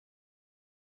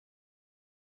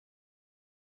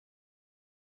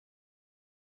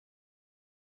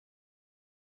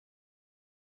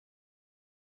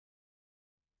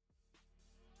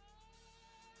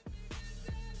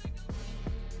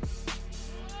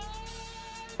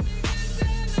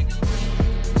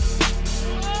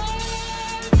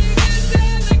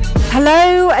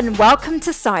Hello and welcome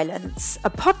to Silence, a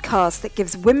podcast that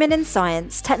gives women in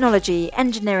science, technology,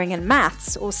 engineering and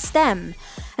maths, or STEM,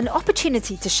 an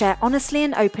opportunity to share honestly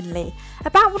and openly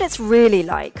about what it's really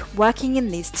like working in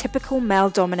these typical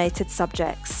male-dominated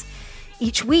subjects.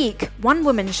 Each week, one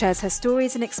woman shares her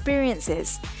stories and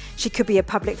experiences. She could be a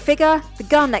public figure, the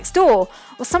girl next door,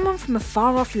 or someone from a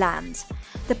far-off land.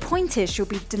 The point is she'll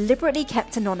be deliberately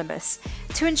kept anonymous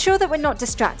to ensure that we're not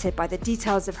distracted by the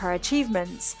details of her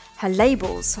achievements, her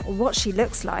labels, or what she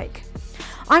looks like.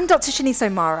 I'm Dr. Shanice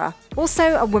O'Mara,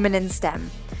 also a woman in STEM.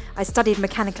 I studied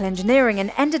mechanical engineering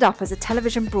and ended up as a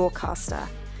television broadcaster.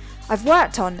 I've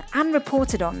worked on and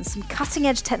reported on some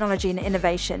cutting-edge technology and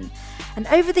innovation, and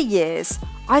over the years,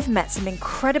 I've met some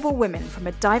incredible women from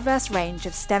a diverse range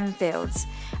of STEM fields.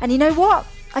 And you know what?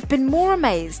 I've been more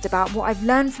amazed about what I've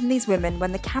learned from these women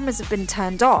when the cameras have been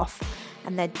turned off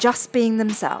and they're just being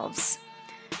themselves.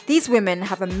 These women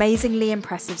have amazingly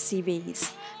impressive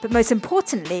CVs, but most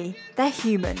importantly, they're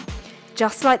human,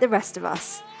 just like the rest of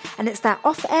us. And it's that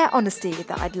off-air honesty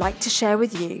that I'd like to share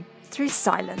with you through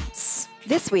Silence.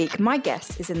 This week, my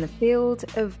guest is in the field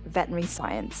of veterinary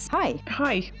science. Hi.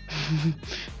 Hi.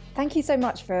 Thank you so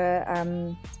much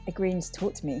for agreeing to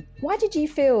talk to me. Why did you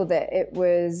feel that it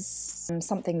was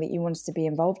something that you wanted to be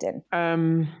involved in?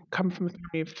 Come from a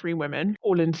family of three women,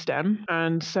 all in STEM,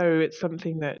 and so it's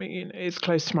something that is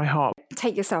close to my heart.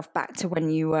 Take yourself back to when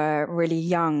you were really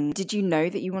young. Did you know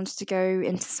that you wanted to go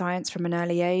into science from an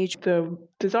early age? The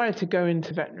desire to go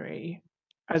into veterinary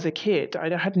as a kid, I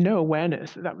had no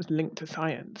awareness that was linked to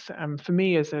science. For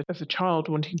me, as a child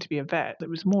wanting to be a vet, it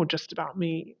was more just about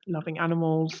me loving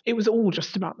animals. It was all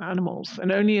just about the animals. And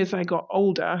only as I got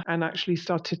older and actually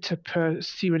started to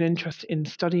pursue an interest in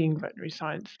studying veterinary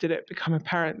science did it become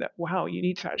apparent that, wow, you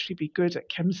need to actually be good at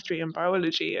chemistry and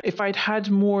biology. If I'd had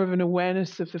more of an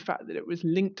awareness of the fact that it was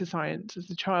linked to science as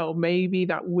a child, maybe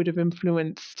that would have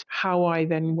influenced how I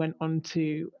then went on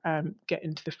to get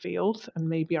into the field, and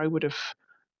maybe I would have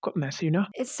gotten there sooner.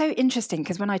 It's so interesting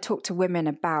because when I talk to women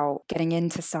about getting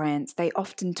into science, they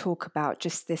often talk about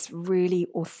just this really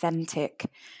authentic,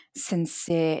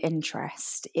 sincere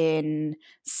interest in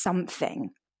something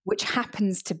which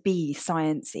happens to be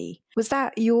sciencey. Was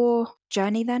that your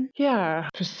journey then? Yeah,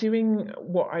 pursuing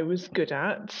what I was good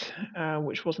at,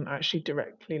 which wasn't actually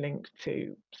directly linked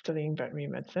to studying veterinary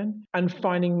medicine, and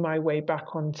finding my way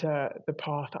back onto the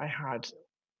path I had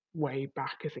way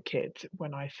back as a kid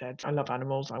when I said, I love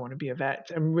animals, I want to be a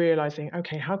vet, and realizing,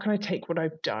 okay, how can I take what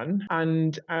I've done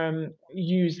and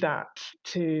use that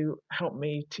to help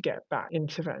me to get back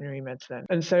into veterinary medicine.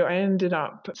 And so I ended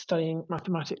up studying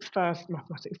mathematics first,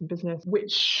 mathematics and business,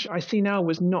 which I see now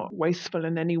was not wasteful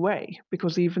in any way,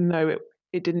 because even though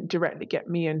it didn't directly get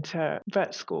me into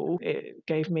vet school, it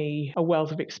gave me a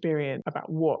wealth of experience about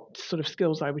what sort of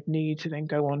skills I would need to then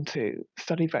go on to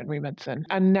study veterinary medicine.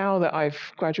 And now that I've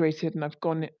graduated and I've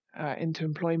gone into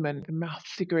employment, the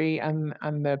maths degree and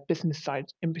the business side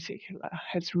in particular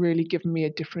has really given me a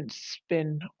different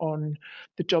spin on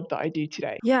the job that I do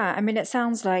today. Yeah, I mean, it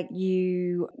sounds like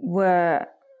you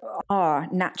are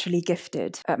naturally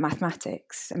gifted at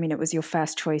mathematics. I mean, it was your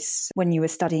first choice when you were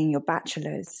studying your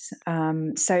bachelor's.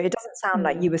 So it doesn't sound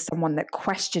like you were someone that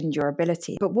questioned your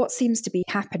ability. But what seems to be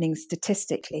happening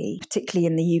statistically, particularly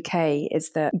in the UK,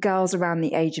 is that girls around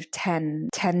the age of 10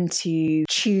 tend to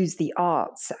choose the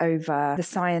arts over the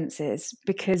sciences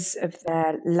because of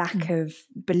their lack of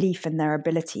belief in their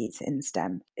abilities in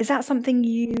STEM. Is that something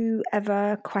you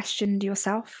ever questioned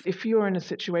yourself? If you're in a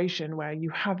situation where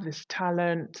you have this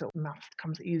talent, or maths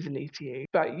comes easily to you,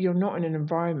 but you're not in an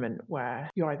environment where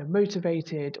you're either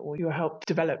motivated or you're helped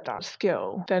develop that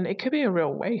skill, then it could be a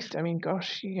real waste. I mean,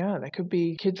 gosh, yeah, there could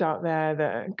be kids out there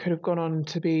that could have gone on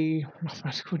to be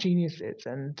mathematical geniuses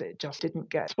and it just didn't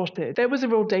get spotted. There was a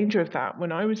real danger of that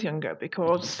when I was younger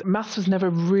because maths was never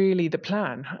really the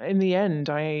plan. In the end,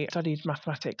 I studied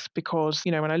mathematics because,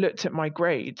 when I looked at my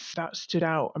grades, that stood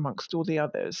out amongst all the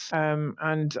others.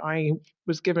 And I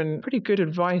was given pretty good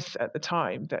advice at the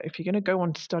time that if you're going to go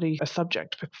on to study a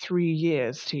subject for 3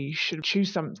 years, you should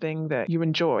choose something that you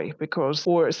enjoy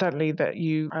or certainly that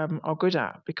you are good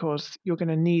at, because you're going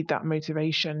to need that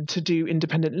motivation to do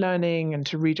independent learning and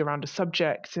to read around a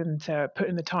subject and to put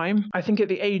in the time. I think at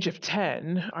the age of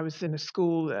 10, I was in a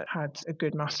school that had a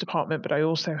good maths department, but I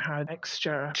also had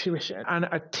extra tuition and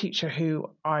a teacher who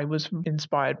I was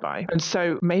inspired by. And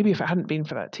so maybe if it hadn't been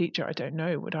for that teacher, I don't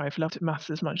know, would I have loved maths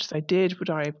as much as I did? would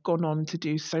I have gone on to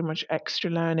do so much extra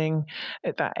learning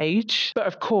at that age. But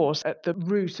of course, at the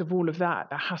root of all of that,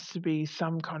 there has to be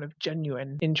some kind of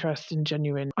genuine interest and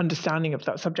genuine understanding of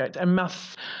that subject. And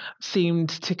maths seemed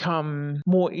to come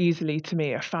more easily to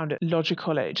me. I found it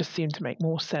logical. It just seemed to make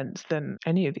more sense than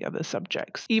any of the other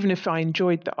subjects. Even if I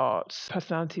enjoyed the arts,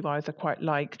 personality-wise, I quite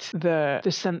liked the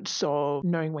sense of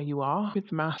knowing where you are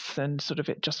with maths and sort of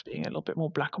it just being a little bit more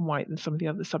black and white than some of the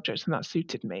other subjects, and that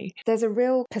suited me. There's a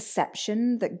real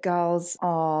perception that girls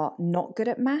are not good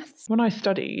at maths. When I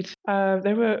studied,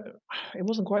 it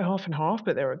wasn't quite half and half,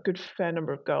 but there were a good fair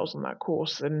number of girls on that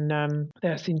course, and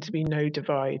there seemed to be no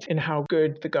divide in how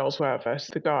good the girls were versus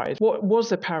the guys. What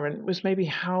was apparent was maybe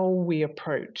how we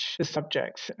approach the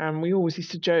subject. And we always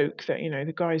used to joke that,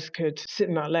 the guys could sit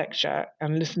in that lecture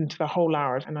and listen to the whole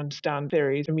hour and understand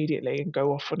theories immediately and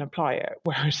go off and apply it,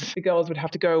 whereas the girls would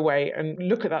have to go away and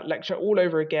look at that lecture all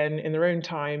over again in their own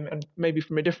time and maybe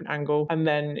from a different angle. And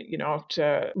then,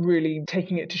 after really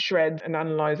taking it to shreds and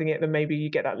analysing it, then maybe you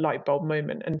get that light bulb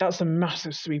moment. And that's a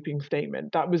massive sweeping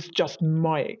statement. That was just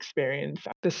my experience.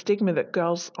 The stigma that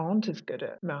girls aren't as good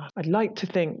at math. I'd like to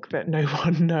think that no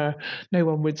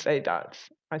one would say that.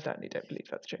 I certainly don't believe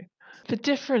that's true. The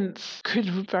difference could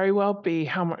very well be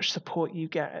how much support you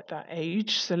get at that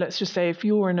age. So let's just say if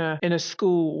you're in a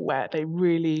school where they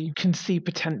really can see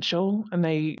potential and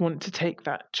they want to take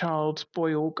that child,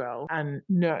 boy or girl, and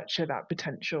nurture that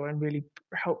potential and really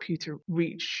help you to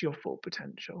reach your full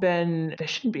potential, then there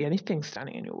shouldn't be anything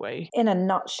standing in your way. In a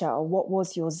nutshell, what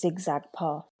was your zigzag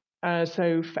path?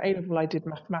 So for A-level, I did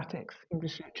mathematics,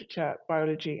 English literature,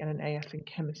 biology, and an AS in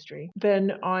chemistry.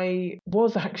 Then I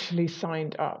was actually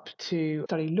signed up to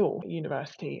study law at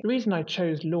university. The reason I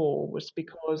chose law was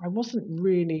because I wasn't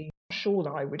really sure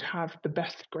that I would have the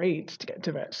best grades to get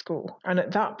to vet school. And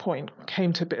at that point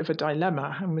came to a bit of a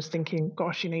dilemma and was thinking,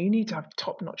 gosh, you need to have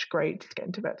top-notch grades to get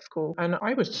into vet school. And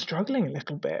I was struggling a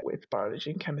little bit with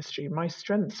biology and chemistry. My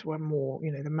strengths were more,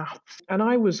 the maths. And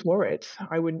I was worried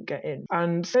I wouldn't get in.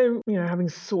 And so, having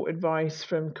sought advice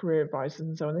from career advisors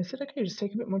and so on, they said, okay, just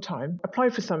take a bit more time. Apply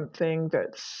for something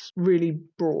that's really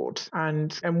broad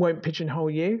and won't pigeonhole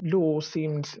you. Law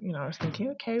seemed, I was thinking,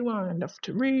 okay, well, I love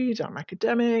to read, I'm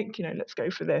academic, let's go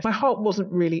for this. My heart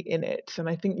wasn't really in it. And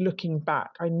I think looking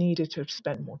back, I needed to have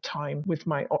spent more time with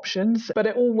my options. But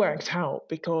it all worked out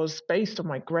because based on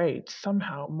my grades,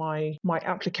 somehow my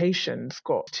applications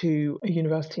got to a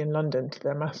university in London, to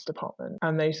their maths department.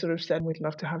 And they sort of said, we'd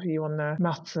love to have you on the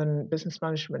maths and business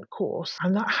management course.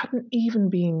 And that hadn't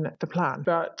even been the plan,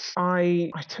 but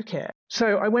I took it.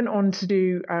 So I went on to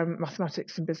do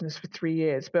mathematics and business for 3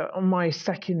 years. But on my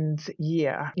second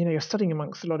year, you're studying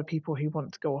amongst a lot of people who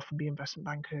want to go off and be investment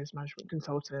bankers, management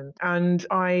consultants. And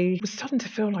I was starting to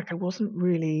feel like I wasn't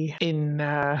really in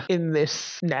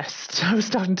this nest. I was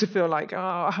starting to feel like,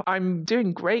 I'm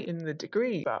doing great in the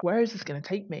degree, but where is this going to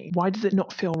take me? Why does it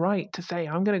not feel right to say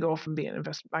I'm going to go off and be an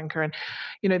investment banker? And,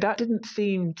 that didn't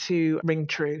seem to ring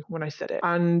true when I said it.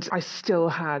 And I still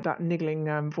had that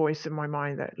niggling voice in my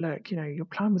mind that, look, your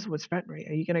plan was towards veterinary.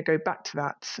 Are you going to go back to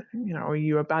that? Or are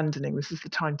you abandoning? This is the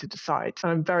time to decide.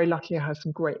 And I'm very lucky I had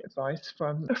some great advice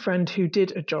from a friend who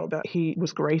did a job that he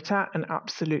was great at and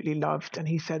absolutely loved. And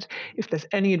he said, if there's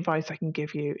any advice I can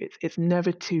give you, it's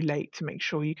never too late to make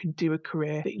sure you can do a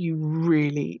career that you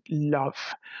really love,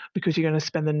 because you're going to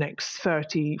spend the next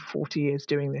 30, 40 years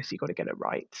doing this. You've got to get it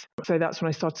right. So that's when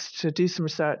I started to do some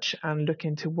research and look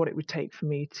into what it would take for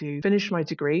me to finish my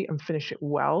degree and finish it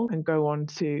well and go on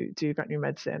to do veterinary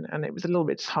medicine. And it was a little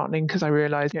bit disheartening because I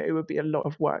realized it would be a lot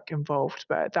of work involved.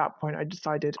 But at that point, I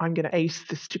decided I'm going to ace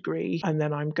this degree and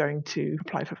then I'm going to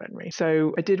apply for veterinary.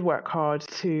 So I did work hard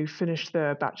to finish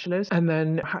the bachelor's and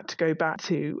then had to go back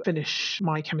to finish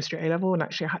my chemistry A-level. And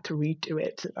actually I had to redo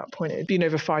it at that point. It had been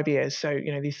over 5 years. So,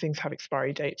 these things have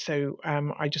expiry dates. So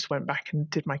I just went back and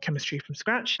did my chemistry from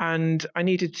scratch. And I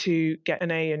needed to get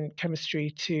an A in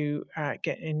chemistry to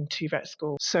get into vet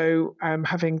school. So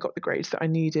having got the grades that I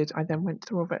needed, I then went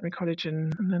to Royal Veterinary College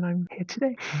and then I'm here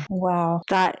today. Wow,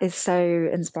 that is so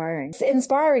inspiring. It's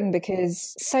inspiring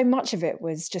because so much of it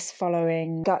was just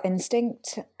following gut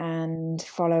instinct and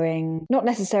following, not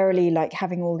necessarily like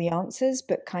having all the answers,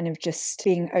 but kind of just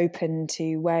being open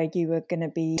to where you were going to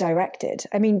be directed.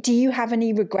 I mean, do you have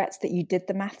any regrets that you did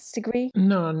the maths degree?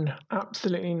 None,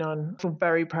 absolutely none. I feel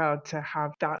very proud to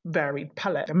have that varied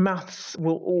palette. The maths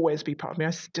will always be part of me.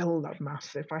 I still love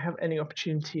maths. If I have any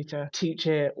opportunity to teach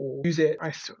it or use it,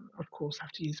 I still, of course,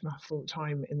 have to use maths all the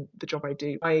time in the job I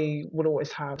do. I will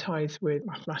always have ties with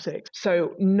mathematics.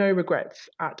 So no regrets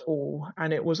at all.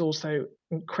 And it was also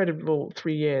incredible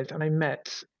 3 years and I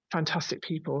met fantastic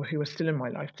people who are still in my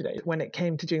life today. When it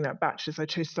came to doing that bachelor's, I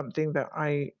chose something that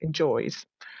I enjoyed.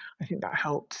 I think that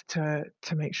helped to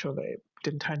make sure that it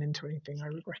didn't turn into anything I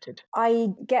regretted. I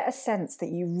get a sense that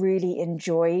you really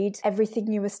enjoyed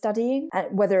everything you were studying,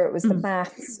 whether it was the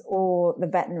maths or the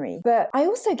veterinary. But I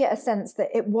also get a sense that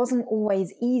it wasn't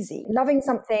always easy. Loving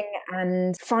something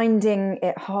and finding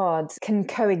it hard can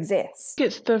coexist.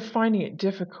 It's the finding it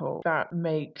difficult that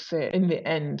makes it, in the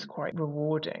end, quite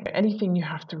rewarding. Anything you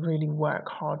have to really work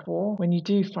hard for, when you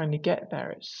do finally get there,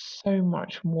 it's so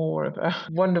much more of a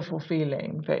wonderful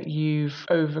feeling that you've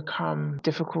overcome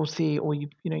difficulty, or you've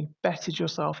bettered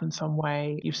yourself in some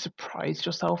way, you've surprised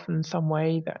yourself in some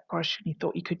way that, gosh, you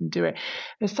thought you couldn't do it.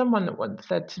 There's someone that once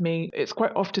said to me, it's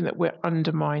quite often that we're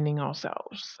undermining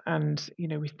ourselves and,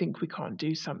 we think we can't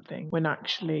do something when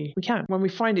actually we can. When we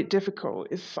find it difficult,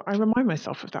 I remind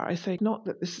myself of that. I say, not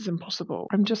that this is impossible.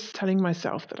 I'm just telling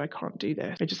myself that I can't do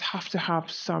this. I just have to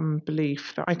have some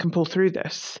belief that I can pull through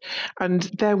this. And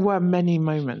there were many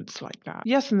moments like that.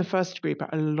 Yes, in the first degree,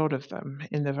 but a lot of them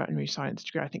in the veterinary science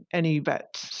degree. I think any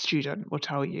vet student will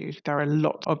tell you there are a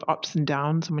lot of ups and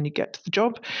downs. And when you get to the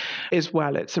job as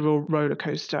well, it's a real roller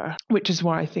coaster, which is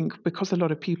why I think, because a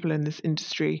lot of people in this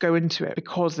industry go into it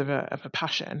because of a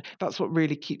passion, that's what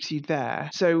really keeps you there.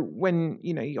 So when,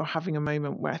 you're having a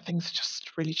moment where things are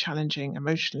just really challenging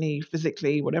emotionally,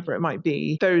 physically, whatever it might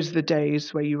be, those are the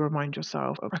days where you remind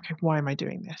yourself, okay, why am I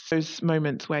doing this? Those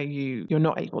moments where you're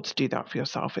not able to do that for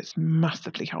yourself, it's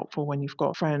massively helpful when you've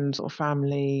got friends or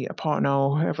family, a partner,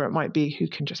 or whoever it might be, who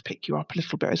can just pick you up a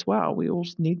little bit as well. We all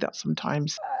need that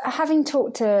sometimes. Having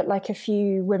talked to a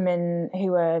few women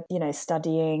who are,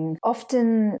 studying,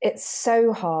 often it's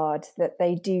so hard that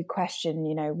they do question,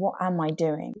 what am I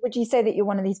doing? Would you say that you're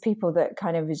one of these people that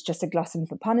kind of is just a glutton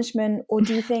for punishment, or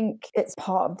do you think it's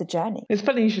part of the journey? It's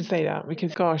funny you should say that,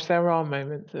 because, gosh, there are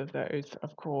moments of those,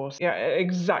 of course. Yeah,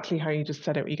 exactly how you just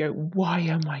said it. You go, why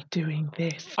am I doing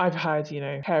this? I've had,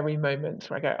 hairy moments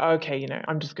where I go, okay,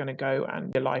 I'm just going to go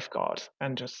and be a lifeguard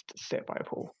and just sit by a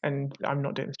pool, and I'm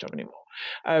not doing this job anymore.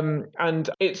 And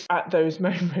it's at those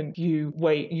moments you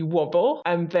wait, you wobble,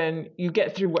 and then you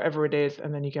get through whatever it is,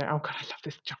 and then you go, oh God, I love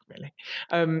this job, really.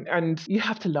 And you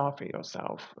have to laugh at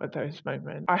yourself at those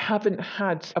moments. I haven't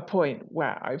had a point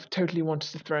where I've totally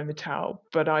wanted to throw in the towel,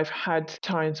 but I've had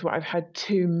times where I've had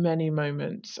too many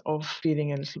moments of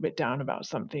feeling a little bit down about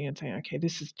something and saying, okay,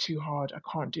 this is too hard, I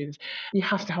can't do this. You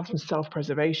have to have some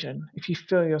self-preservation. If you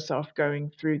feel yourself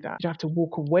going through that, you have to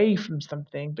walk away from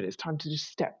something, but it's time to just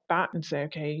step back and say,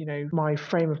 okay, my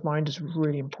frame of mind is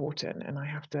really important, and I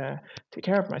have to take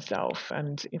care of myself.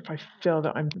 And if I feel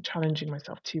that I'm challenging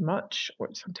myself too much, or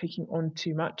I'm taking on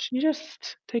too much, you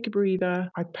just take a breather.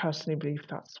 I personally believe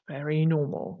that's very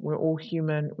normal. We're all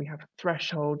human. We have a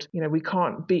threshold. We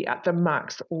can't be at the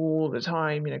max all the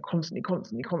time,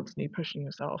 constantly pushing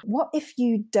yourself. What if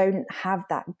you don't have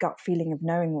that gut feeling of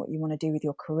knowing what you want to do with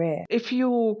your career? If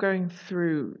you're going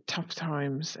through tough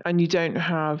times and you don't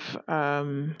have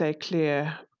a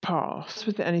clear path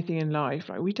with anything in life,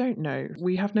 we don't know.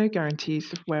 We have no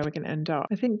guarantees of where we're going to end up.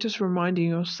 I think just reminding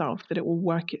yourself that it will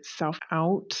work itself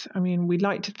out. I mean, we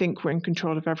like to think we're in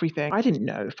control of everything. I didn't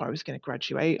know if I was going to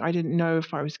graduate. I didn't know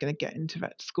if I was going to get into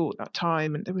vet school at that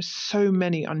time, and there were so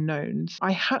many unknowns.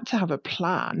 I had to have a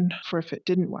plan for if it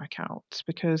didn't work out,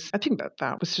 because I think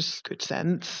that was just good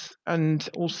sense, and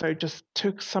also just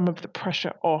took some of the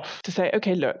pressure off to say,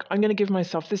 okay, look, I'm going to give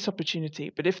myself this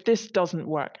opportunity, but if this doesn't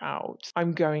work out,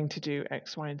 I'm going to do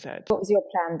X, Y, and Z. What was your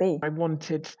plan B? I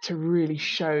wanted to really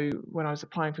show, when I was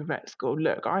applying for vet school,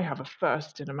 look, I have a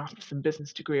first in a maths and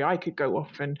business degree. I could go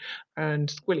off and earn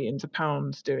squillions of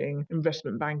pounds doing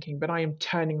investment banking, but I am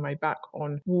turning my back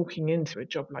on walking into a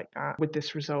job like that with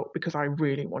this result, because I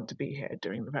really want to be here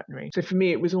doing the veterinary. So for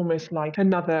me, it was almost like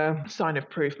another sign of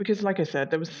proof, because like I said,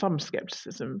 there was some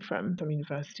skepticism from some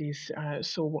universities,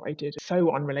 saw what I did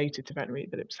so unrelated to veterinary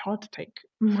that it was hard to take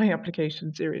my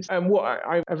application serious. And what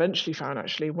I eventually found,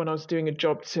 actually, when I was doing a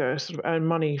job to sort of earn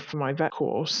money for my vet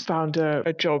course, found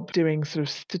a job doing sort of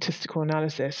statistical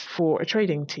analysis for a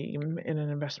trading team in an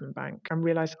investment bank, and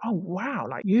realized, oh wow,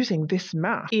 using this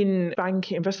math in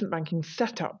banking, investment banking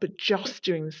setup, but just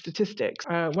doing the statistics.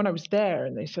 When I was there,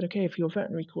 and they said, okay, if your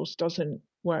veterinary course doesn't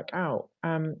work out.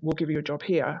 We'll give you a job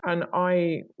here. And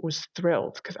I was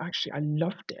thrilled because actually I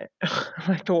loved it.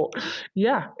 I thought,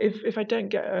 yeah, if I don't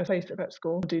get a place at vet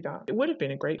school, I'll do that. It would have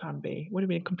been a great plan B. It would have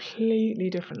been a completely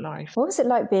different life. What was it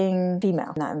like being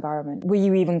female in that environment? Were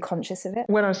you even conscious of it?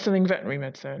 When I was studying veterinary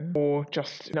medicine, or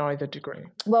just in either degree?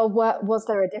 Well, was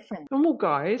there a difference? There were more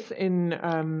guys in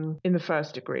the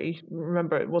first degree.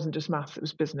 Remember, it wasn't just maths, it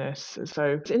was business.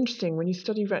 So it's interesting when you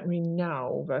study veterinary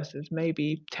now versus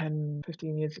maybe 10,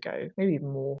 15 years ago, maybe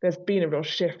even more. There's been a real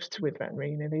shift with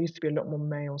veterinary. There used to be a lot more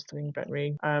males studying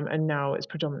veterinary, and now it's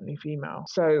predominantly female.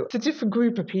 So it's a different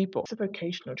group of people. It's a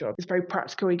vocational job. It's very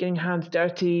practical. You're getting hands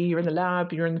dirty. You're in the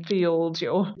lab. You're in the field.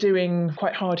 You're doing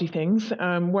quite hardy things.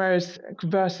 Whereas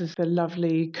versus the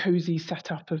lovely, cozy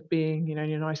setup of being, in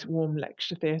your nice warm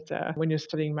lecture theatre when you're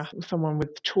studying math with someone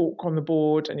with chalk on the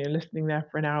board and you're listening there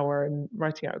for an hour and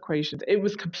writing out equations. It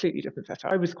was a completely different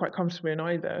setup. I was quite comfortable in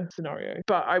either scenario.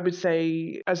 But I would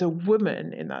say as a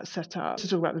woman in that setup, to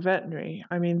talk about the veterinary,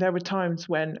 I mean, there were times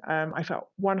when I felt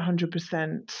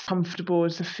 100% comfortable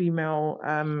as a female,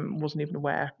 wasn't even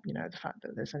aware, the fact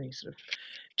that there's any sort of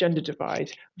gender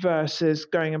divide, versus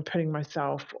going and putting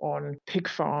myself on pig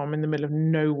farm in the middle of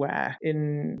nowhere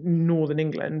in northern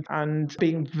England and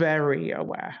being very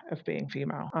aware of being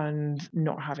female and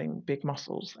not having big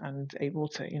muscles and able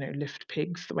to, lift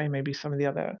pigs the way maybe some of the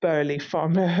other burly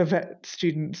farmer vet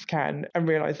students can, and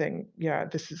realizing, yeah,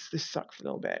 this sucks a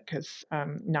little bit because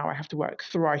now I have to work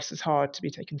thrice as hard to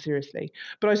be taken seriously.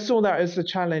 But I saw that as a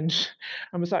challenge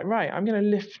and was like, right, I'm going to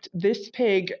lift this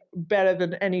pig better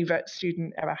than any vet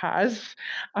student ever has,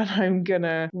 and I'm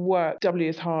gonna work doubly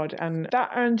as hard, and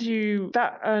that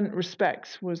earned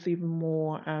respect was even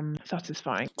more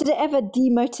satisfying. Did it ever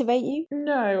demotivate you?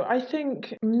 No, I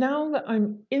think now that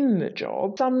I'm in the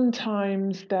job,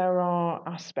 sometimes there are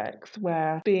aspects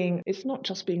where it's not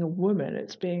just being a woman,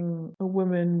 it's being a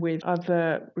woman with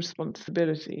other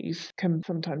responsibilities can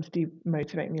sometimes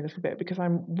demotivate me a little bit, because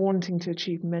I'm wanting to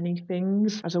achieve many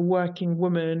things as a working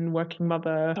woman, working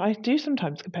mother. I do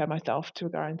sometimes compare myself to a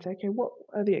guy and say, okay, what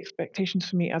are the expectations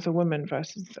for me as a woman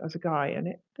versus as a guy?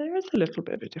 And there is a little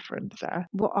bit of a difference there.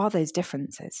 What are those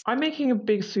differences? I'm making a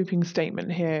big sweeping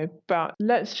statement here, but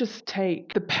let's just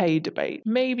take the pay debate.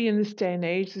 Maybe in this day and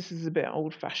age, this is a bit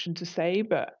old-fashioned to say,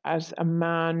 but as a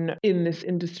man in this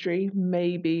industry,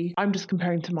 maybe I'm just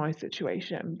comparing to my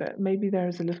situation, but maybe there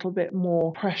is a little bit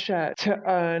more pressure to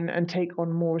earn and take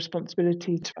on more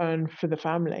responsibility to earn for the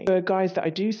family. The guys that I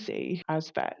do see as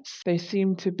vets, they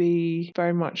seem to be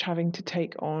very much having to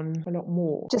take on a lot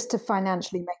more. Just to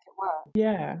financially make it work?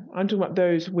 Yeah, I'm talking about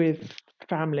those with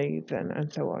families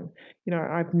and so on.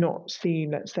 I've not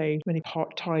seen, let's say, many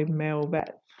part-time male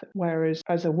vets, whereas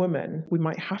as a woman, we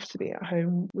might have to be at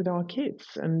home with our kids.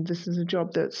 And this is a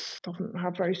job that doesn't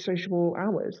have very sociable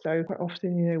hours. So quite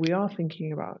often, we are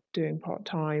thinking about doing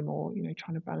part-time or,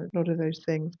 trying to balance a lot of those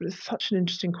things. But it's such an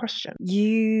interesting question.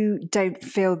 You don't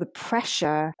feel the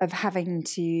pressure of having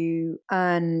to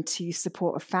earn to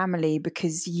support a family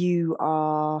because you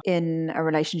are in a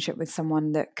relationship with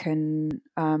someone that can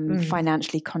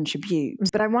financially contribute.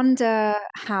 But I wonder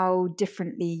how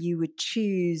differently you would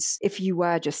choose if you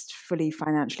were just fully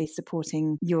financially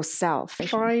supporting yourself.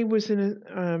 If I was in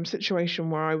a situation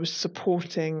where I was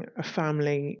supporting a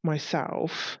family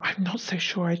myself, I'm not so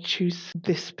sure I'd choose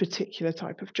this particular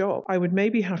type of job. I would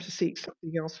maybe have to seek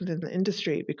something else within the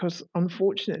industry, because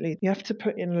unfortunately you have to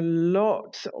put in a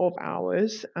lot of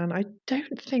hours, and I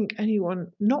don't think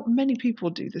not many people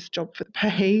do this job for the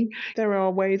pay. There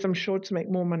are ways, I'm sure, to make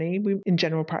more money in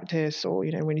general practice, or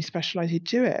when you specialize, you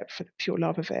do it for the pure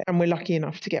love of it, and we're lucky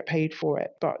enough to get paid for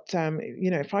it. But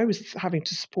if I was having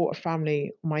to support a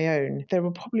family on my own, there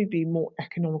would probably be more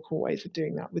economical ways of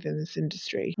doing that within this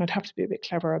industry. I'd have to be a bit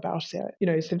clever about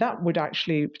it, so that would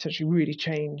actually potentially really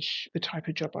change the type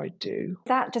of job I do.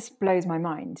 That just blows my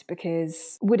mind,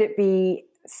 because would it be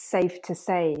safe to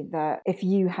say that if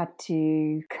you had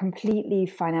to completely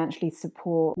financially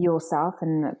support yourself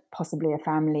and possibly a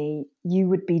family, you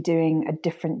would be doing a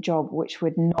different job which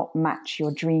would not match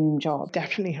your dream job?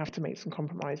 Definitely have to make some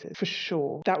compromises, for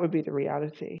sure. That would be the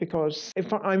reality, because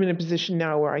if I'm in a position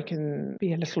now where I can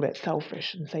be a little bit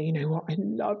selfish and say, you know what, I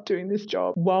love doing this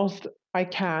job, whilst I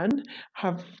can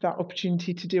have that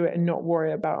opportunity to do it and not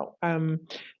worry about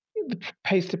the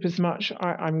pay slip as much,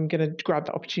 I'm going to grab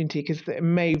that opportunity, because it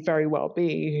may very well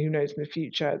be, who knows, in the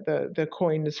future, the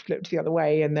coin is flipped the other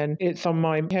way and then it's on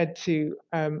my head to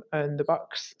earn the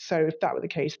bucks. So if that were the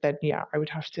case, then yeah, I would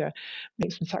have to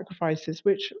make some sacrifices,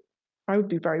 which I would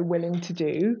be very willing to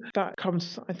do. That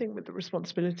comes, I think, with the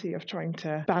responsibility of trying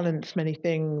to balance many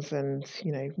things and,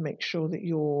 make sure that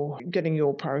you're getting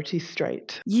your priorities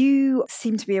straight. You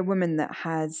seem to be a woman that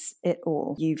has it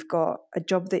all. You've got a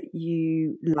job that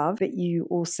you love, but you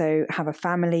also have a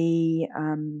family,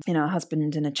 a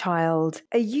husband and a child.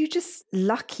 Are you just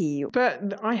lucky?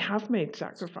 But I have made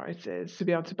sacrifices to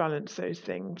be able to balance those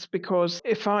things, because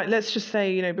let's just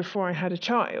say, before I had a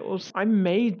child, I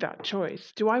made that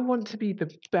choice. Do I want to be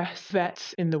the best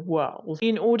vet in the world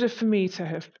in order for me to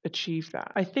have achieved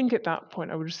that? I think at that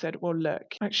point I would have said, well,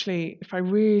 look, actually, if I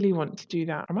really want to do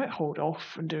that, I might hold off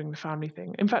from doing the family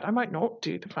thing. In fact, I might not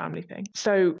do the family thing.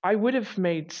 So I would have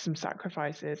made some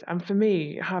sacrifices. And for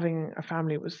me, having a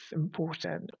family was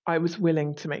important. I was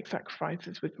willing to make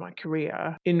sacrifices with my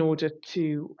career in order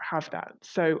to have that.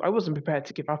 So I wasn't prepared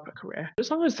to give up a career. As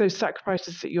long as those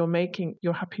sacrifices that you're making,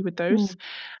 you're happy with those,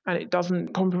 and it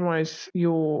doesn't compromise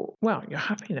your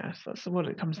happiness. That's what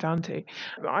it comes down to.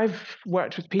 I've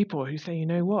worked with people who say, you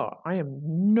know what, I am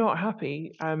not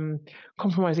happy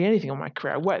compromising anything on my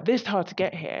career. I worked this hard to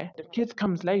get here. If kids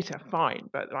comes later, fine,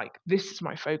 but this is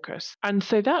my focus. And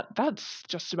so that's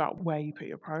just about where you put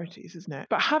your priorities, isn't it?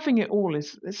 But having it all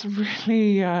it's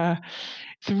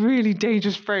a really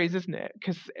dangerous phrase, isn't it?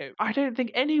 Because I don't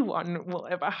think anyone will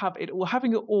ever have it all.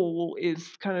 Having it all is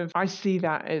kind of, I see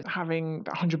that as having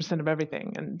 100% of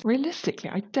everything. And realistically,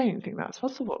 I don't think that's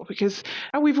possible, because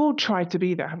we've all tried to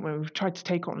be there, haven't we? We've tried to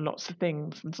take on lots of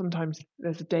things. And sometimes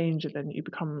there's a danger then you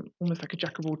become almost like a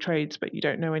jack of all trades, but you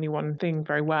don't know any one thing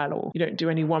very well, or you don't do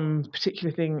any one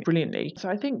particular thing brilliantly. So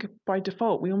I think by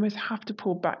default, we almost have to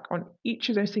pull back on each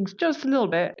of those things just a little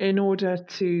bit in order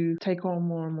to take on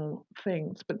more and more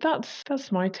things. But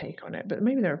that's my take on it. But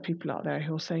maybe there are people out there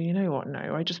who'll say, you know what,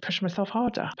 no, I just push myself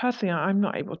harder. Personally, I'm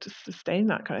not able to sustain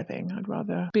that kind of thing. I'd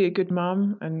rather be a good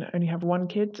mum and only have one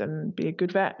kid, and be a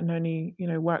good vet and only,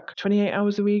 work 28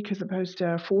 hours a week as opposed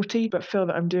to 40, but feel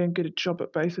that I'm doing a good job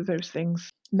at both of those things.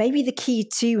 Maybe the key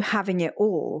to having it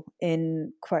all,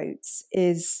 in quotes,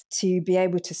 is to be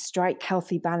able to strike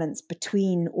healthy balance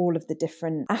between all of the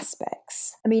different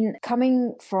aspects. I mean,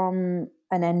 coming from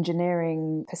an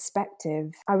engineering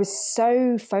perspective, I was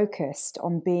so focused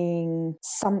on being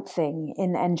something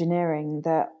in engineering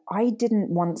that I didn't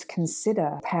once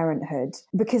consider parenthood,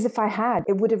 because if I had,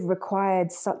 it would have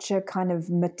required such a kind of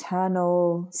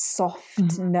maternal, soft,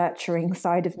 nurturing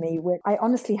side of me, which I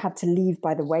honestly had to leave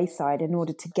by the wayside in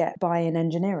order to get by in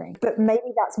engineering. But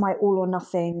maybe that's my all or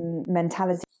nothing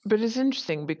mentality. But it's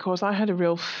interesting, because I had a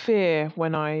real fear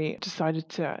when I decided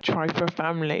to try for a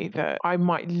family that I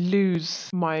might lose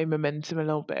my momentum a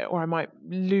little bit, or I might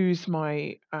lose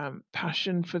my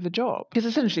passion for the job. Because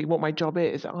essentially what my job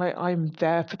is, I'm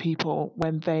there for people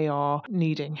when they are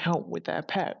needing help with their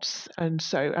pets. And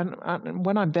so, and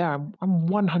when I'm there, I'm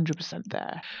 100%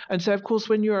 there. And so, of course,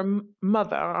 when you're a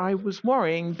mother, I was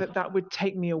worrying that would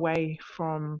take me away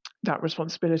from that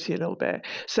responsibility a little bit.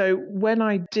 So when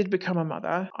I did become a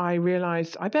mother, I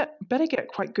realized I better get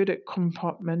quite good at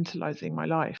compartmentalizing my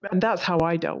life. And that's how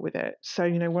I dealt with it. So,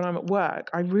 when I'm at work,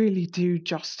 I really do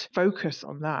just focus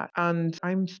on that. And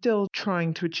I'm still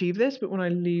trying to achieve this, but when I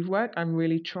leave work, I'm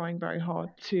really trying very hard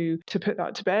to put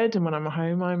that to bed. And when I'm at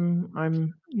home,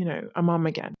 I'm a mum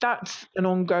again. That's an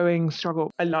ongoing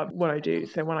struggle. I love what I do.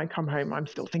 So when I come home, I'm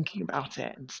still thinking about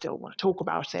it and still want to talk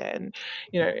about it. And,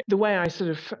 the way I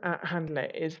sort of handle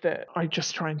it is that I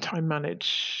just try and time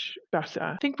manage better.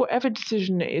 I think whatever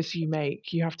decision it is you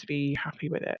make, you have to be happy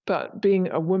with it. But being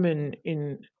a woman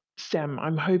in STEM,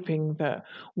 I'm hoping that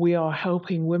we are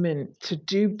helping women to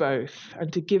do both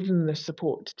and to give them the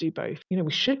support to do both.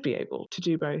 We should be able to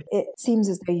do both. It seems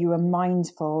as though you are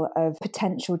mindful of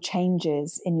potential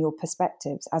changes in your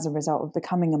perspectives as a result of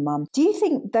becoming a mum. Do you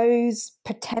think those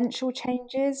potential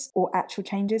changes or actual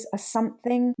changes are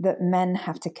something that men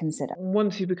have to consider?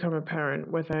 Once you become a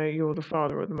parent, whether you're the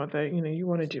father or the mother, you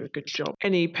want to do a good job.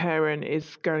 Any parent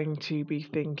is going to be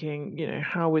thinking,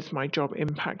 how is my job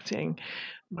impacting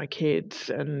my kids?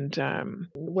 And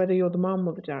whether you're the mum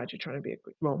or the dad, you're trying to be a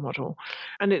good role model.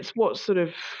 And it's what sort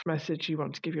of message you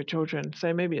want to give your children.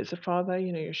 So maybe as a father,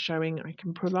 you're showing I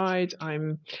can provide,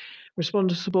 I'm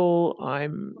responsible,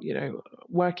 I'm,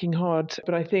 working hard.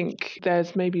 But I think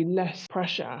there's maybe less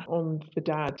pressure on the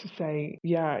dad to say,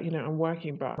 yeah, I'm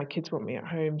working, but my kids want me at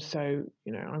home. So,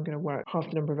 I'm going to work half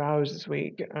the number of hours this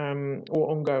week or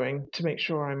ongoing to make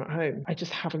sure I'm at home. I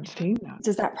just haven't seen that.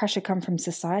 Does that pressure come from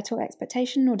societal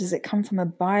expectation, or does it come from a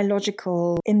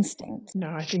biological instinct?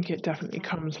 No, I think it definitely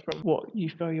comes from what you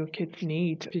feel your kids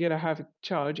need. If you're going to have a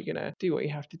child, you're going to do what you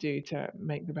have to do to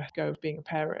make the best go of being a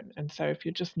parent. And so if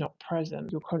you're just not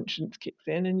present, your conscience kicks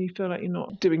in and you feel like you're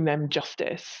not doing them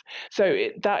justice. So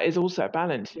that is also a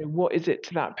balance. What is it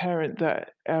to that parent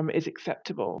that is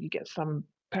acceptable? You get some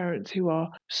parents who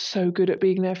are so good at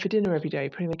being there for dinner every day,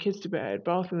 putting their kids to bed,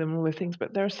 bathing them, all the things.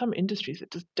 But there are some industries that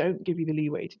just don't give you the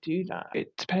leeway to do that.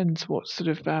 It depends what sort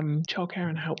of childcare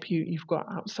and help you've got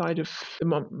outside of the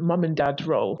mum and dad's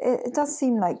role. It does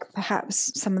seem like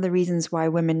perhaps some of the reasons why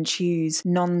women choose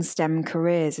non-STEM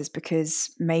careers is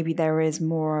because maybe there is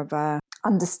more of a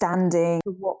understanding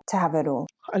of what to have it all.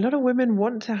 A lot of women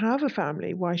want to have a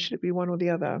family. Why should it be one or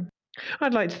the other?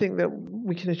 I'd like to think that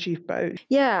we can achieve both.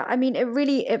 Yeah, I mean,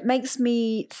 it makes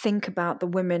me think about the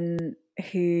women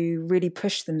who really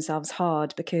push themselves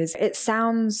hard, because it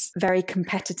sounds very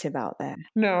competitive out there.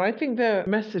 No, I think the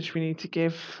message we need to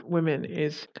give women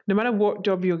is no matter what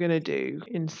job you're going to do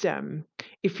in STEM,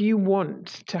 if you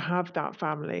want to have that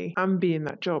family and be in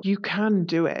that job, you can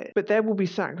do it. But there will be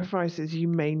sacrifices you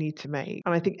may need to make.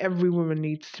 And I think every woman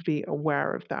needs to be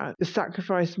aware of that. The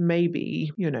sacrifice may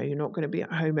be, you're not going to be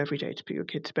at home every day to put your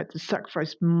kid to bed. The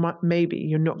sacrifice may be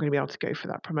you're not going to be able to go for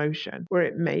that promotion. Or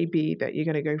it may be that you're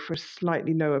going to go for a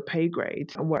slightly lower pay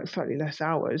grade and work slightly less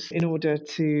hours in order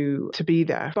to be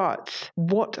there. But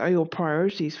what are your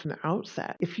priorities from the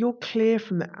outset? If you're clear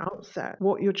from the outset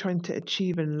what you're trying to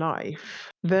achieve in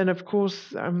life, then of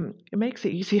course it makes it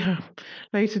easier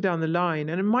later down the line,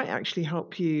 and it might actually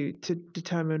help you to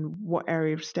determine what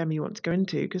area of STEM you want to go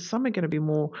into, because some are going to be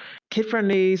more kid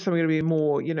friendly, some are going to be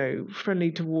more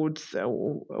friendly towards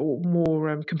or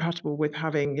more compatible with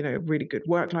having really good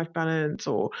work-life balance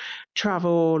or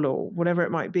travel or whatever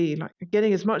it might be. Like,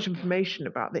 getting as much information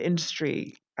about the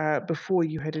industry before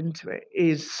you head into it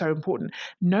is so important.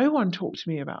 No one talked to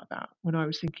me about that when I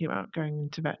was thinking about going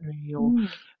into veterinary or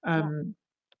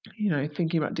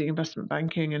thinking about doing investment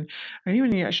banking, and only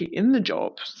when you're actually in the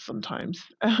job sometimes,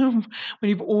 when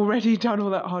you've already done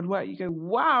all that hard work, you go,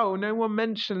 wow, no one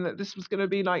mentioned that this was going to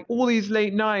be like all these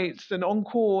late nights and on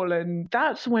call. And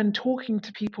that's when talking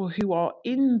to people who are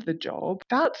in the job,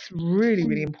 that's really,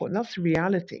 really important. That's the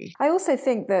reality. I also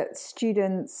think that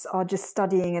students are just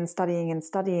studying and studying and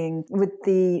studying with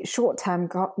the short-term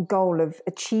goal of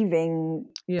achieving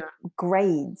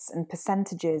grades and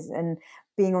percentages and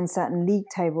being on certain league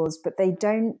tables, but they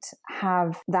don't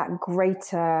have that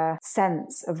greater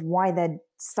sense of why they're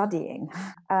studying.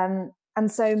 And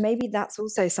so maybe that's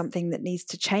also something that needs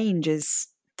to change, is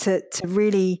to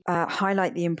really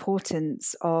highlight the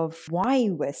importance of why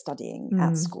we're studying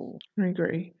at school. I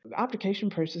agree. The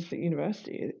application process at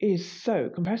university is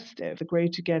so competitive. The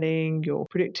grades you're getting, your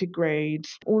predicted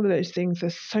grades, all of those things,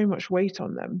 there's so much weight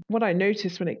on them. What I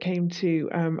noticed when it came to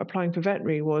applying for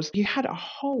veterinary was you had a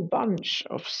whole bunch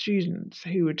of students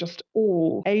who were just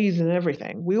all A's and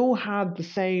everything. We all had the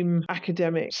same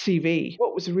academic CV.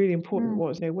 What was really important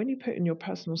was, when you put in your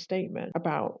personal statement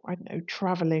about,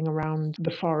 traveling around the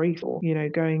Far East, or,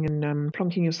 going and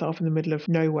plonking yourself in the middle of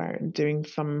nowhere and doing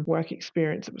some work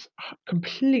experience that was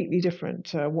completely different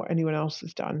to what anyone else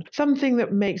has done. Something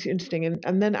that makes it interesting,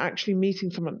 and then actually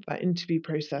meeting someone at that interview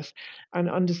process and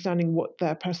understanding what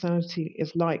their personality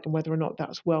is like and whether or not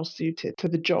that's well suited to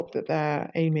the job that they're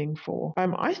aiming for,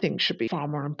 I think should be far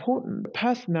more important.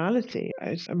 Personality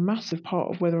is a massive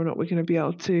part of whether or not we're going to be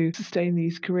able to sustain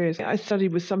these careers. I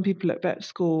studied with some people at vet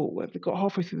school where they got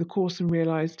halfway through the course and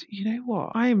realised,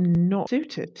 I am not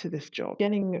suited to this job.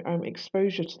 Getting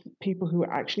exposure to people who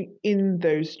are actually in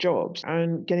those jobs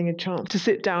and getting a chance to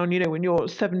sit down, when you're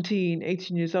 17,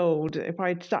 18 years old. If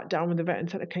I'd sat down with a vet and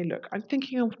said, okay, look, I'm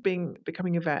thinking of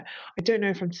becoming a vet. I don't know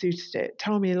if I'm suited to it.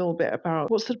 Tell me a little bit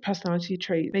about what sort of personality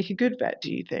trait make a good vet,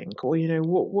 do you think? Or,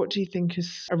 what do you think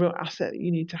is a real asset that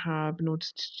you need to have in order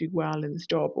to do well in this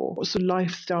job? Or what sort of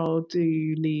lifestyle do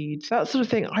you lead? That sort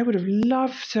of thing. I would have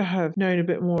loved to have known a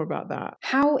bit more about that.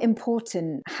 How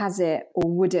important has it, or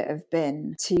would it have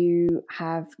been, to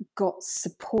have got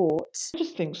support? I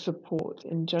just think support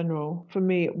in general, for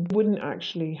me, wouldn't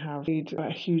actually have played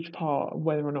a huge part of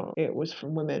whether or not it was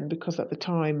from women, because at the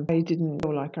time I didn't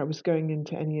feel like I was going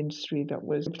into any industry that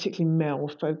was particularly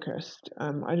male focused.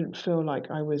 I didn't feel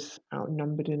like I was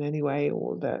outnumbered in any way,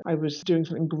 or that I was doing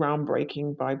something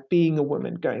groundbreaking by being a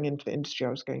woman going into the industry I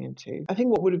was going into. I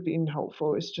think what would have been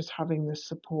helpful is just having the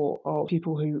support of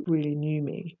people who really knew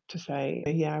me to say,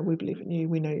 yeah, we believe in you,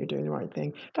 we know you're doing the right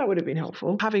thing. That would have been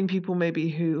helpful. Having people maybe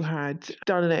who had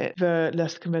done it the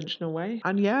less conventional way.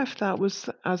 And yeah, if that was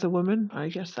as a woman, I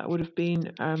guess that would have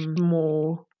been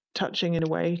more touching in a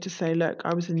way to say, look,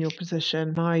 I was in your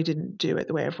position. I didn't do it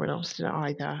the way everyone else did it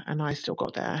either. And I still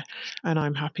got there. And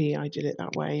I'm happy I did it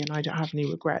that way. And I don't have any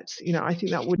regrets. I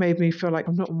think that would made me feel like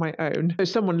I'm not on my own. So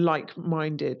someone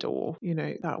like-minded or,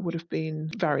 that would have been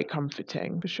very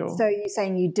comforting for sure. So you're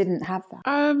saying you didn't have that?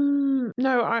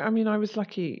 No, I mean, I was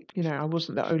lucky, I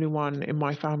wasn't the only one in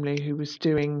my family who was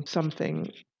doing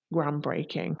something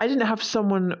groundbreaking. I didn't have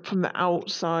someone from the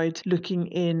outside looking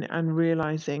in and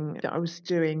realizing that I was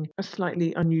doing a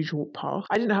slightly unusual path.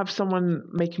 I didn't have someone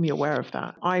making me aware of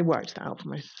that. I worked that out for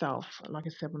myself, like I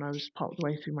said, when I was part of the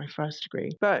way through my first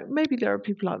degree. But maybe there are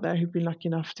people out there who've been lucky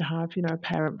enough to have, a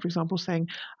parent, for example, saying,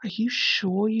 are you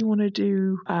sure you want to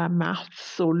do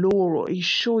maths or law? Or are you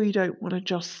sure you don't want to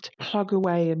just plug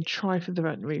away and try for the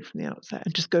veterinary from the outset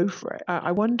and just go for it?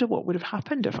 I wonder what would have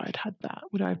happened if I'd had that.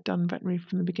 Would I have done veterinary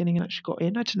from the beginning and actually got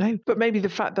in? I don't know. But maybe the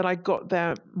fact that I got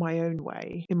there my own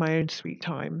way, in my own sweet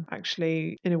time,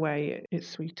 actually, in a way, it's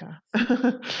sweeter.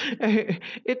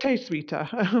 It tastes sweeter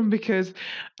because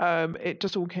it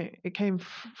just all came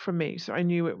from me. So I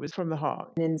knew it was from the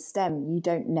heart. In STEM, you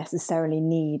don't necessarily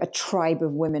need a tribe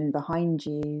of women behind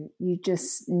you. You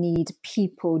just need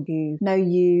people who know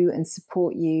you and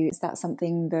support you. Is that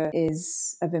something that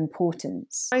is of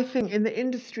importance? I think in the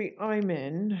industry I'm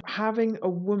in, having a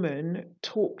woman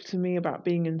talk to me about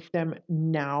being in STEM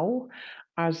now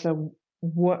as a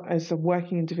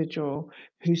working individual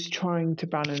who's trying to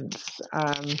balance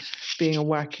being a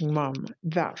working mum,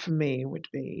 that for me would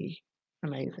be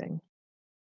amazing.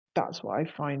 That's what I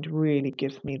find really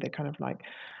gives me the kind of like,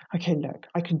 okay, look,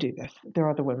 I can do this. There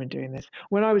are other women doing this.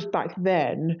 When I was back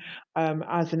then,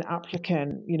 as an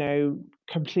applicant,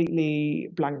 completely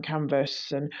blank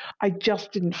canvas, and I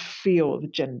just didn't feel the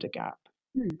gender gap.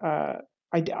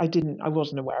 I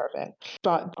wasn't aware of it.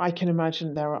 But I can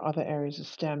imagine there are other areas of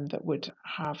STEM that would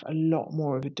have a lot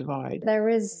more of a divide. There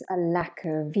is a lack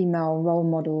of female role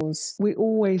models. We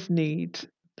always need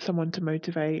someone to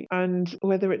motivate, and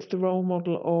whether it's the role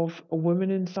model of a woman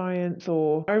in science,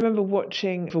 or I remember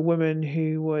watching a woman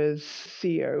who was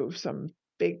CEO of some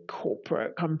big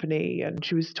corporate company, and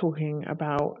she was talking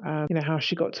about how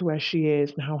she got to where she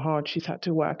is and how hard she's had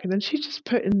to work, and then she just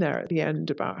put in there at the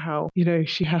end about how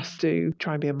she has to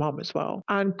try and be a mum as well.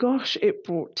 And gosh, it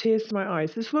brought tears to my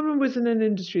eyes. This woman was in an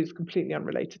industry that's completely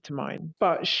unrelated to mine,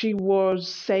 but she was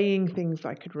saying things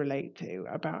I could relate to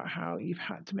about how you've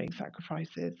had to make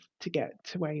sacrifices to get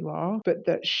to where you are, but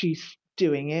that she's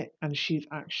doing it and she's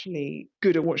actually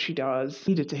good at what she does.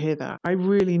 Needed to hear that. I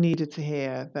really needed to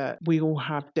hear that we all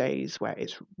have days where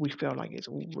we feel like it's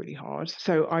all really hard.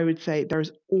 So I would say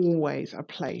there's always a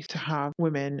place to have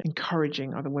women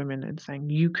encouraging other women and saying,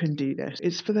 you can do this.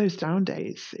 It's for those down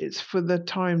days. It's for the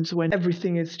times when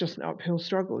everything is just an uphill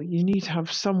struggle. You need to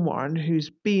have someone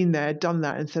who's been there, done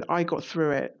that, and said, I got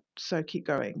through it, so keep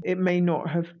going. It may not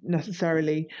have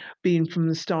necessarily been from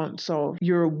the stance of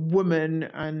you're a woman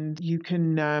and you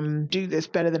can do this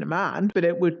better than a man, but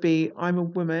it would be, I'm a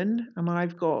woman and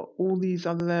I've got all these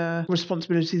other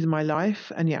responsibilities in my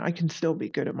life, and I can still be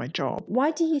good at my job.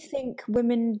 Why do you think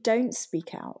women don't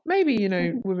speak out? Maybe,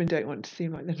 women don't want to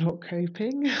seem like they're not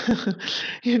coping.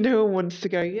 No one wants to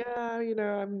go,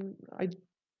 I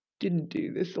didn't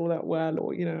do this all that well,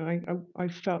 or I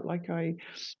felt like I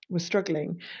was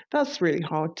struggling. That's really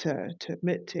hard to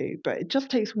admit to, but it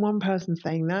just takes one person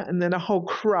saying that, and then a whole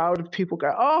crowd of people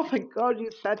go, oh thank God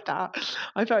you said that.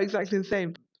 I felt exactly the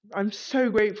same. I'm so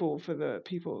grateful for the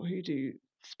people who do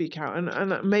speak out,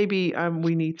 and maybe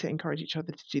we need to encourage each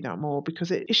other to do that more,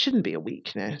 because it shouldn't be a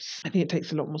weakness. I think it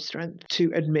takes a lot more strength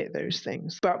to admit those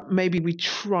things, but maybe we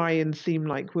try and seem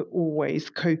like we're always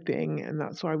coping, and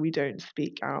that's why we don't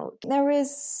speak out. There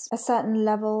is a certain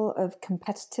level of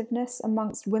competitiveness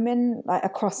amongst women, like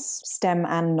across STEM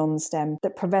and non-STEM,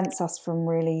 that prevents us from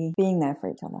really being there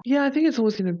for each other. Yeah, I think it's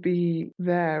always going to be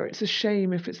there. It's a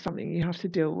shame if it's something you have to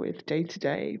deal with day to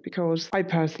day, because I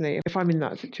personally, if I'm in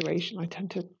that situation, I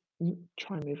tend to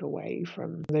try and move away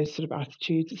from those sort of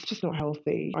attitudes. It's just not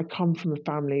healthy. I come from a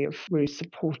family of really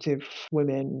supportive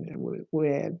women, and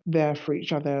we're there for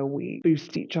each other. We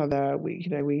boost each other. We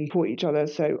support each other.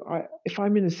 So if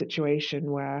I'm in a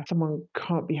situation where someone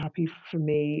can't be happy for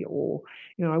me, or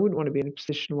I wouldn't want to be in a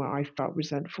position where I felt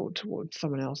resentful towards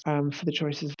someone else for the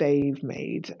choices they've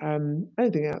made. I don't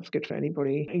think that's good for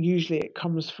anybody. Usually it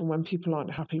comes from when people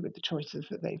aren't happy with the choices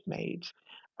that they've made.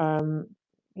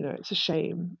 It's a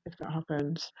shame if that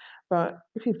happens. But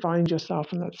if you find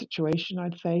yourself in that situation,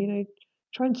 I'd say,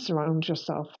 try and surround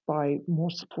yourself by more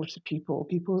supportive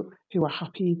people who are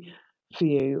happy for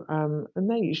you. And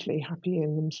they're usually happy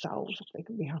in themselves if they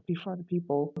can be happy for other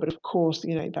people. But of course,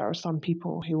 there are some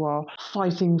people who are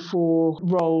fighting for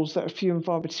roles that are few and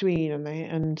far between,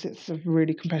 and it's a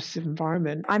really competitive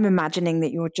environment. I'm imagining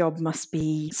that your job must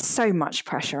be so much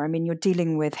pressure. I mean, you're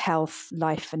dealing with health,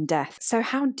 life, and death. So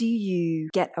how do you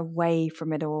get away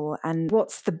from it all? And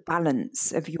what's the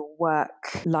balance of your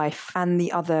work life and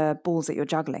the other balls that you're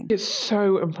juggling? It's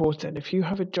so important. If you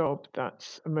have a job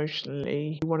that's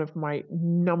emotionally one of my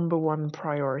number one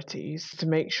priorities, to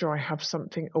make sure I have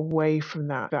something away from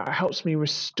that helps me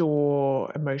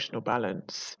restore emotional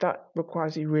balance. That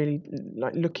requires you really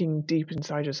looking deep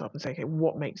inside yourself and saying, okay,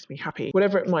 what makes me happy?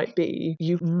 Whatever it might be,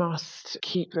 you must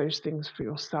keep those things for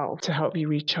yourself to help you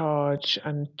recharge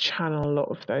and channel a lot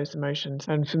of those emotions.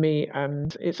 And for me,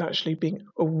 it's actually being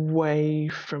away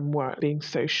from work, being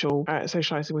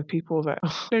socializing with people that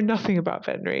know nothing about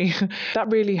veterinary.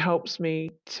 That really helps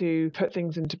me to put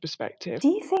things into perspective. Do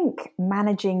you think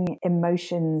managing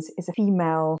emotions is a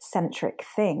female-centric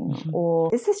thing,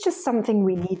 or is this just something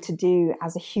we need to do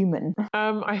as a human?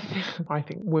 I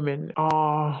think women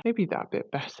are maybe that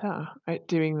bit better at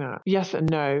doing that. Yes and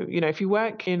no. If you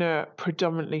work in a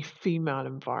predominantly female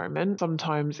environment,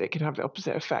 sometimes it can have the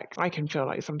opposite effect. I can feel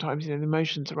like sometimes the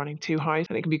emotions are running too high,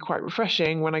 and it can be quite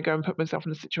refreshing when I go and put myself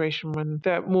in a situation when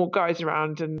there are more guys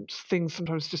around and things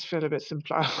sometimes just feel a bit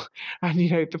simpler. And the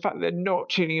fact that they're not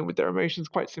tuning in with their emotions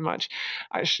quite so much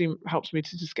actually helps me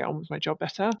to just get on with my job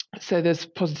better. So there's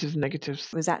positives and negatives.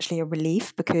 It was actually a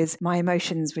relief because my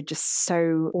emotions were just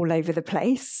so all over the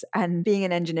place, and being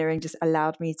in engineering just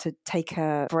allowed me to take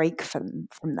a break from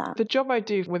that. The job I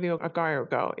do, whether you're a guy or a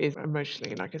girl, is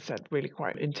emotionally, like I said, really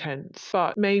quite intense.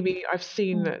 But maybe I've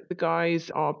seen that the guys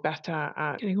are better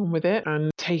at getting on with it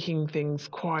and taking things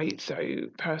quite so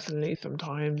personally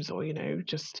sometimes, or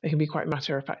just they can be quite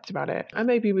matter of fact about it. And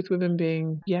maybe with women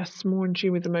being, yes, more in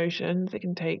tune with emotions, they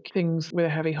can take things with a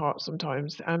heavy heart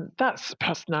sometimes. That's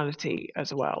personality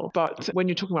as well. But when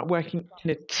you're talking about working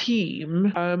in a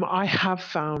team, I have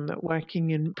found that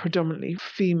working in predominantly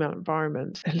female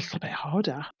environments is a little bit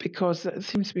harder because it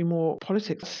seems to be more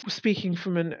politics. Speaking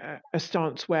from a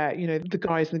stance where, the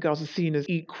guys and the girls are seen as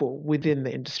equal within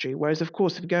the industry. Whereas, of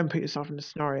course, if you go and put yourself in a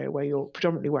scenario where you're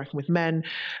predominantly working with men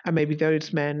and maybe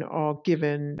those men are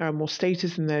given more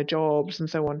status in their jobs and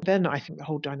so on, then I think the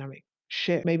whole dynamic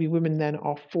shift. Maybe women then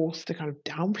are forced to kind of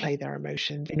downplay their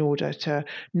emotions in order to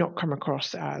not come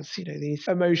across as, these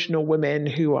emotional women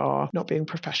who are not being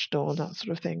professional and that sort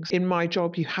of thing. In my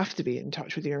job, you have to be in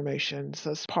touch with your emotions.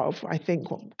 That's part of, I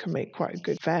think, what can make quite a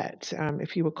good vet.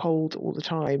 If you were cold all the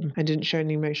time and didn't show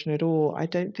any emotion at all, I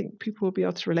don't think people will be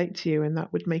able to relate to you, and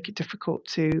that would make it difficult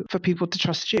for people to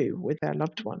trust you with their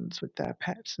loved ones, with their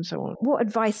pets and so on. What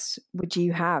advice would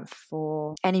you have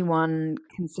for anyone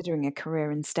considering a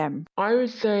career in STEM? I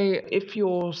would say if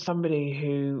you're somebody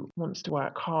who wants to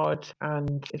work hard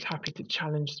and is happy to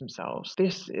challenge themselves,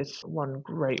 this is one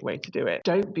great way to do it.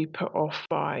 Don't be put off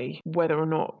by whether or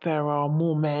not there are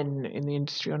more men in the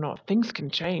industry or not. Things can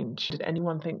change. Did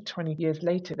anyone think 20 years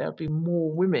later there'll be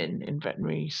more women in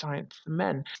veterinary science than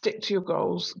men? Stick to your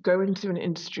goals. Go into an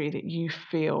industry that you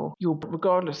feel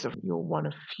regardless of you're one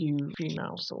of few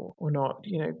females or not,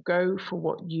 go for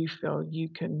what you feel you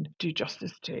can do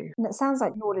justice to. And it sounds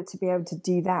like in order to be able to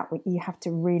do that, you have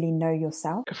to really know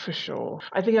yourself. For sure.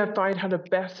 I think if I'd had a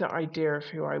better idea of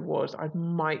who I was, I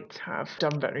might have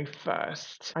done veterinary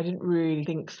first. I didn't really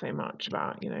think so much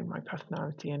about, my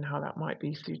personality and how that might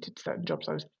be suited to certain jobs.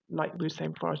 I was, like we were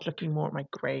saying before, I was looking more at my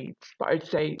grades. But I'd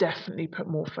say definitely put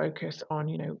more focus on,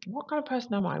 what kind of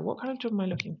person am I? What kind of job am I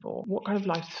looking for? What kind of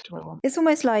life do I want? It's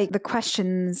almost like the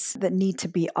questions that need to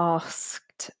be asked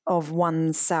of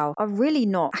oneself are really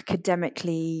not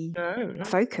academically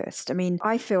focused. I mean,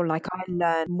 I feel like I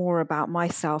learn more about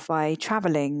myself by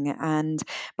traveling and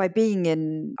by being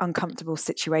in uncomfortable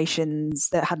situations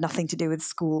that had nothing to do with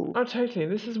school. Oh, totally.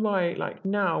 This is why,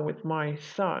 now with my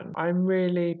son, I'm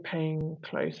really paying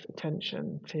close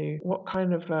attention to what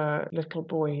kind of a little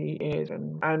boy he is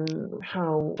and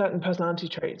how certain personality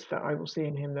traits that I will see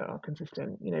in him that are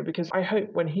consistent, because I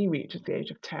hope when he reaches the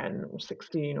age of 10 or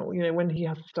 16 or, when he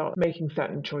has to start making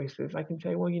certain choices, I can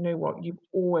say, well, you know what, you've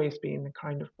always been the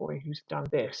kind of boy who's done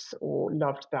this or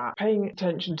loved that. Paying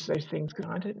attention to those things,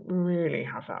 because I didn't really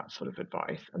have that sort of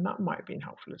advice, and that might have been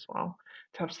helpful as well,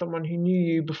 to have someone who knew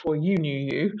you before you knew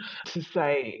you to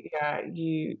say,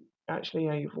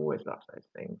 you've always loved those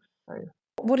things. So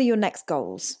what are your next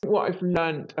goals? What I've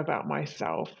learned about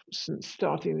myself since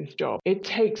starting this job, it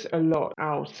takes a lot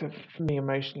out of me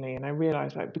emotionally. And I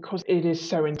realize that because it is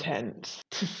so intense,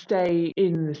 to stay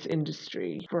in this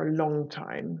industry for a long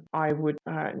time, I would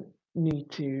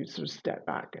need to sort of step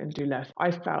back and do less.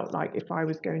 I felt like if I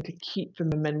was going to keep the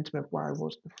momentum of where I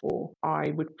was before, I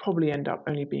would probably end up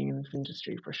only being in this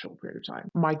industry for a short period of time.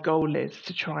 My goal is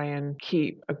to try and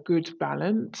keep a good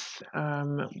balance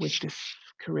with this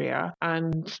career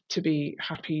and to be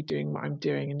happy doing what I'm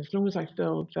doing. And as long as I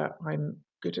feel that I'm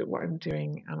good at what I'm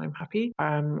doing and I'm happy,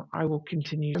 I will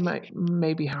continue. I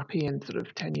may be happy in sort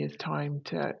of 10 years' time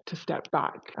to step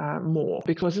back more,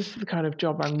 because this is the kind of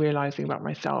job I'm realizing about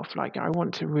myself. Like, I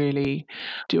want to really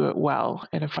do it well.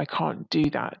 And if I can't do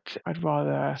that, I'd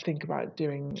rather think about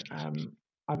doing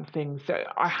other things. So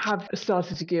I have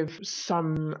started to give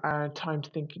some time to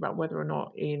thinking about whether or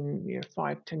not in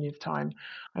 5-10 years' time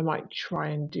I might try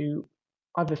and do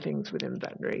other things within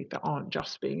veterinary that aren't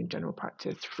just being in general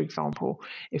practice. For example,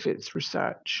 if it's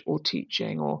research or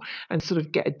teaching, and sort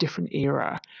of get a different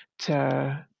era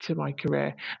to my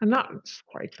career. And that's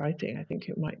quite exciting. I think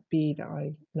it might be that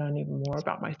I learn even more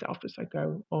about myself as I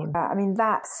go on. I mean,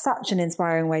 that's such an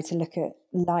inspiring way to look at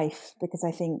life, because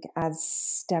I think as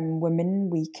STEM women,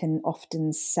 we can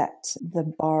often set the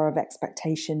bar of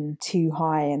expectation too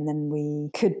high, and then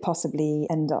we could possibly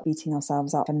end up beating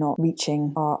ourselves up for not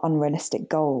reaching our unrealistic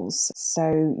goals.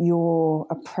 So your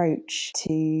approach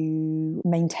to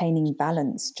maintaining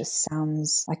balance just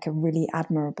sounds like a really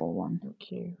admirable one.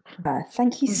 Thank you.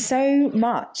 Thank you so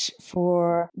much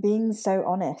for being so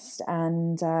honest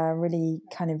and really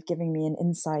kind of giving me an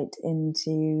insight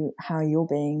into how you're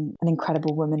being an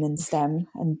incredible woman in STEM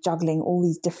and juggling all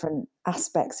these different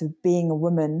aspects of being a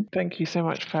woman. Thank you so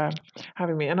much for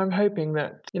having me. And I'm hoping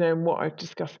that, in what I've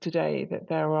discussed today, that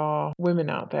there are women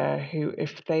out there who,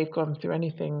 if they've gone through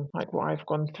anything like what I've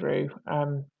gone through,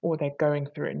 or they're going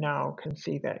through it now, can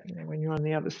see that, when you're on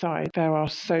the other side, there are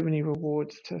so many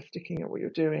rewards to sticking at what you're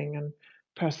doing and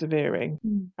persevering.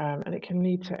 And it can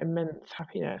lead to immense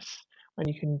happiness when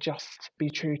you can just be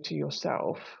true to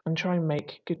yourself and try and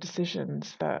make good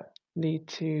decisions that lead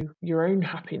to your own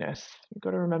happiness. You've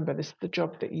got to remember, this is the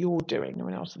job that you're doing. No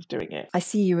one else is doing it. I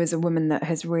see you as a woman that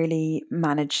has really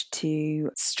managed to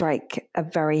strike a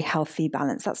very healthy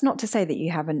balance. That's not to say that you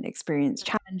haven't experienced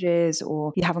challenges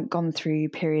or you haven't gone through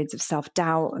periods of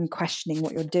self-doubt and questioning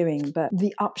what you're doing. But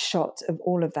the upshot of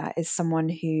all of that is someone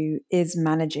who is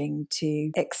managing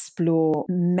to explore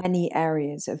many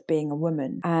areas of being a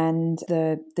woman. And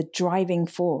the driving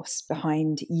force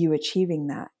behind you achieving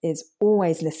that is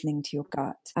always listening to your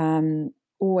gut,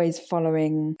 always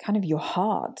following kind of your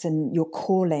heart and your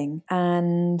calling,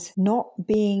 and not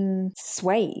being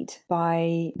swayed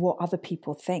by what other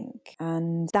people think.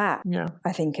 And that,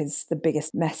 I think, is the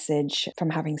biggest message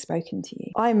from having spoken to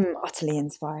you. I'm utterly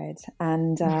inspired,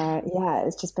 and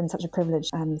it's just been such a privilege.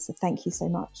 So thank you so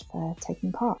much for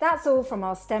taking part. That's all from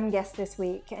our STEM guest this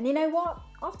week. And you know what?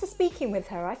 After speaking with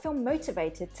her, I feel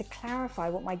motivated to clarify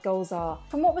what my goals are.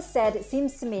 From what was said, it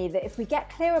seems to me that if we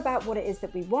get clear about what it is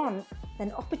that we want,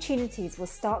 then opportunities will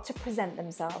start to present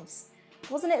themselves.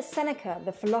 Wasn't it Seneca,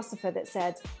 the philosopher, that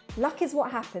said, "Luck is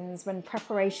what happens when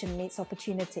preparation meets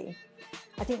opportunity"?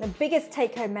 I think the biggest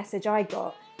take-home message I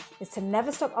got is to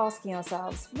never stop asking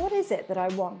ourselves, what is it that I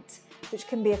want? Which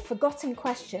can be a forgotten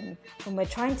question when we're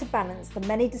trying to balance the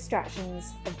many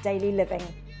distractions of daily living.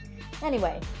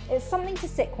 Anyway, it's something to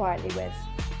sit quietly with.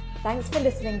 Thanks for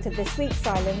listening to this week's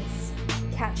Silence.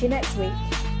 Catch you next week.